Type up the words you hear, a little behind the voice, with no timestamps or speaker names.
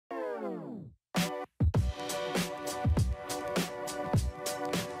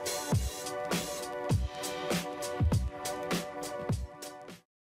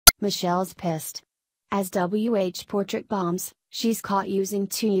Michelle's pissed. As WH portrait bombs, she's caught using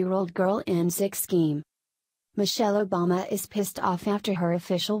 2-year-old girl in sick scheme. Michelle Obama is pissed off after her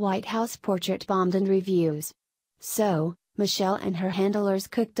official White House portrait bombed in reviews. So, Michelle and her handlers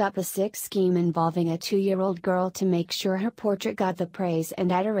cooked up a sick scheme involving a 2-year-old girl to make sure her portrait got the praise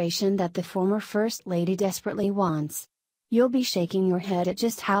and adoration that the former First Lady desperately wants. You'll be shaking your head at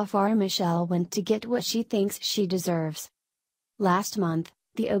just how far Michelle went to get what she thinks she deserves. Last month,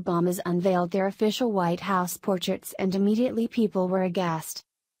 the Obamas unveiled their official White House portraits and immediately people were aghast.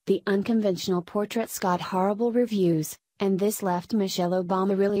 The unconventional portraits got horrible reviews, and this left Michelle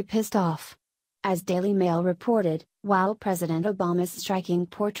Obama really pissed off. As Daily Mail reported, while President Obama's striking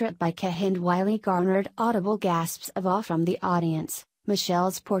portrait by Kehinde Wiley garnered audible gasps of awe from the audience,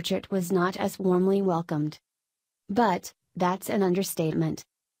 Michelle's portrait was not as warmly welcomed. But, that's an understatement.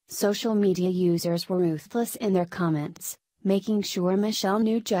 Social media users were ruthless in their comments, making sure Michelle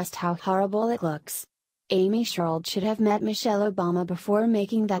knew just how horrible it looks. Amy Sherald should have met Michelle Obama before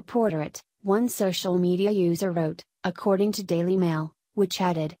making that portrait, one social media user wrote, according to Daily Mail, which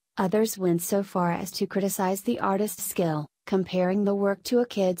added, others went so far as to criticize the artist's skill, comparing the work to a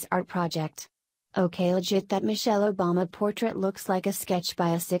kid's art project. Okay, legit that Michelle Obama portrait looks like a sketch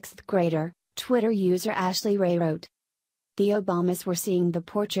by a 6th grader, Twitter user Ashley Ray wrote. The Obamas were seeing the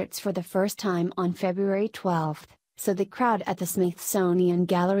portraits for the first time on February 12, so the crowd at the Smithsonian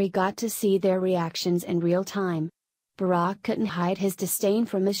Gallery got to see their reactions in real time. Barack couldn't hide his disdain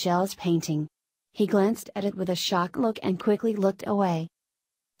for Michelle's painting. He glanced at it with a shocked look and quickly looked away.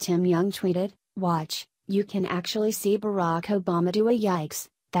 Tim Young tweeted, "Watch, you can actually see Barack Obama do a yikes,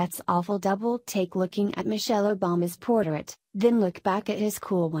 that's awful double take looking at Michelle Obama's portrait, then look back at his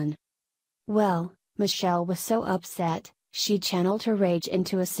cool one." Well, Michelle was so upset, she channeled her rage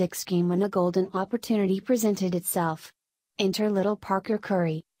into a sick scheme when a golden opportunity presented itself. Enter little Parker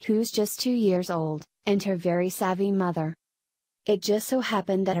Curry, who's just 2 years old, and her very savvy mother. It just so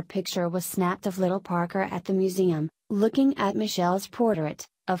happened that a picture was snapped of little Parker at the museum, looking at Michelle's portrait,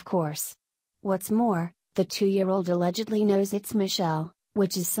 of course. What's more, the 2-year-old allegedly knows it's Michelle,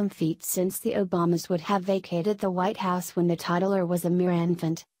 which is some feat since the Obamas would have vacated the White House when the toddler was a mere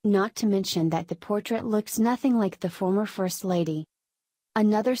infant, not to mention that the portrait looks nothing like the former First Lady.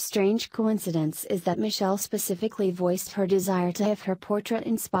 Another strange coincidence is that Michelle specifically voiced her desire to have her portrait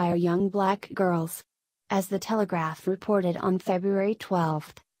inspire young black girls. As the Telegraph reported on February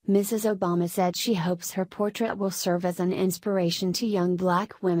 12, Mrs. Obama said she hopes her portrait will serve as an inspiration to young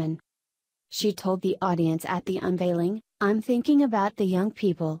black women. She told the audience at the unveiling, "I'm thinking about the young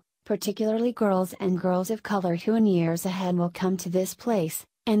people, particularly girls and girls of color who in years ahead will come to this place,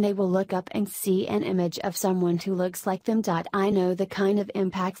 and they will look up and see an image of someone who looks like them. I know the kind of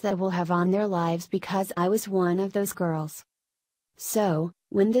impact that will have on their lives because I was one of those girls." So,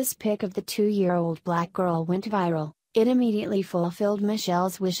 when this pic of the 2-year-old black girl went viral, it immediately fulfilled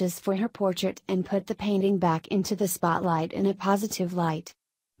Michelle's wishes for her portrait and put the painting back into the spotlight in a positive light.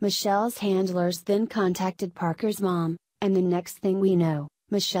 Michelle's handlers then contacted Parker's mom, and the next thing we know,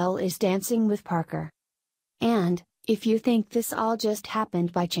 Michelle is dancing with Parker. And, if you think this all just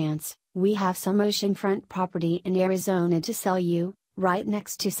happened by chance, we have some oceanfront property in Arizona to sell you, right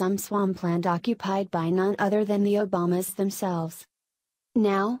next to some swampland occupied by none other than the Obamas themselves.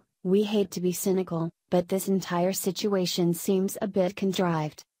 Now, we hate to be cynical, but this entire situation seems a bit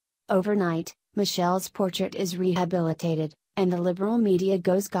contrived. Overnight, Michelle's portrait is rehabilitated, and the liberal media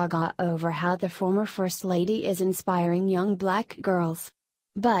goes gaga over how the former First Lady is inspiring young black girls.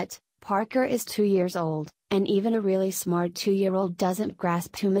 But, Parker is 2 years old, and even a really smart 2-year-old doesn't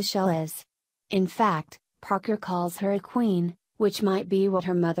grasp who Michelle is. In fact, Parker calls her a queen, which might be what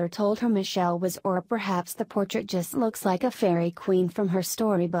her mother told her Michelle was, or perhaps the portrait just looks like a fairy queen from her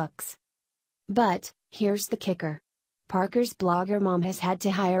storybooks. But, here's the kicker. Parker's blogger mom has had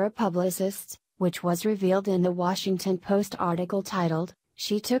to hire a publicist, which was revealed in the Washington Post article titled,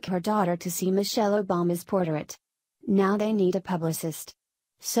 "She Took Her Daughter to See Michelle Obama's Portrait." Now they need a publicist.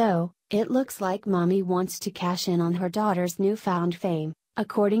 So, it looks like mommy wants to cash in on her daughter's newfound fame,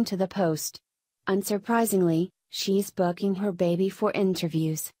 according to the Post. Unsurprisingly, she's booking her baby for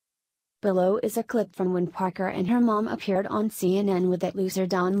interviews. Below is a clip from when Parker and her mom appeared on CNN with that loser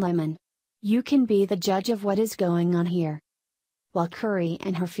Don Lemon. You can be the judge of what is going on here. While Curry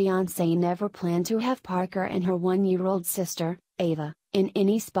and her fiancé never planned to have Parker and her 1-year-old sister, Ava, in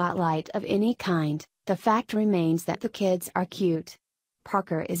any spotlight of any kind, the fact remains that the kids are cute.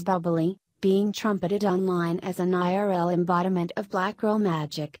 Parker is bubbly, being trumpeted online as an IRL embodiment of black girl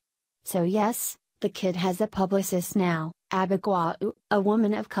magic. So yes, the kid has a publicist now, Abigail, a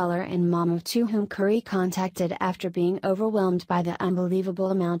woman of color and mom of two whom Curry contacted after being overwhelmed by the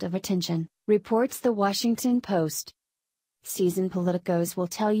unbelievable amount of attention, reports the Washington Post. Seasoned politicos will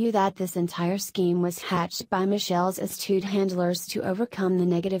tell you that this entire scheme was hatched by Michelle's astute handlers to overcome the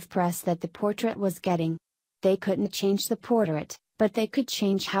negative press that the portrait was getting. They couldn't change the portrait, but they could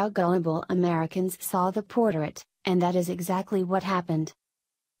change how gullible Americans saw the portrait, and that is exactly what happened.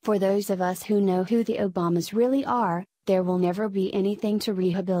 For those of us who know who the Obamas really are, there will never be anything to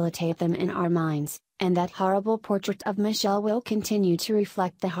rehabilitate them in our minds, and that horrible portrait of Michelle will continue to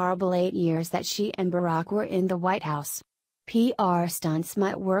reflect the horrible 8 years that she and Barack were in the White House. PR stunts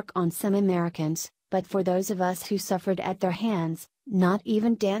might work on some Americans, but for those of us who suffered at their hands, not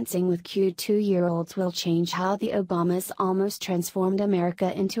even dancing with cute 2-year-olds will change how the Obamas almost transformed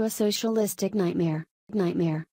America into a socialistic nightmare.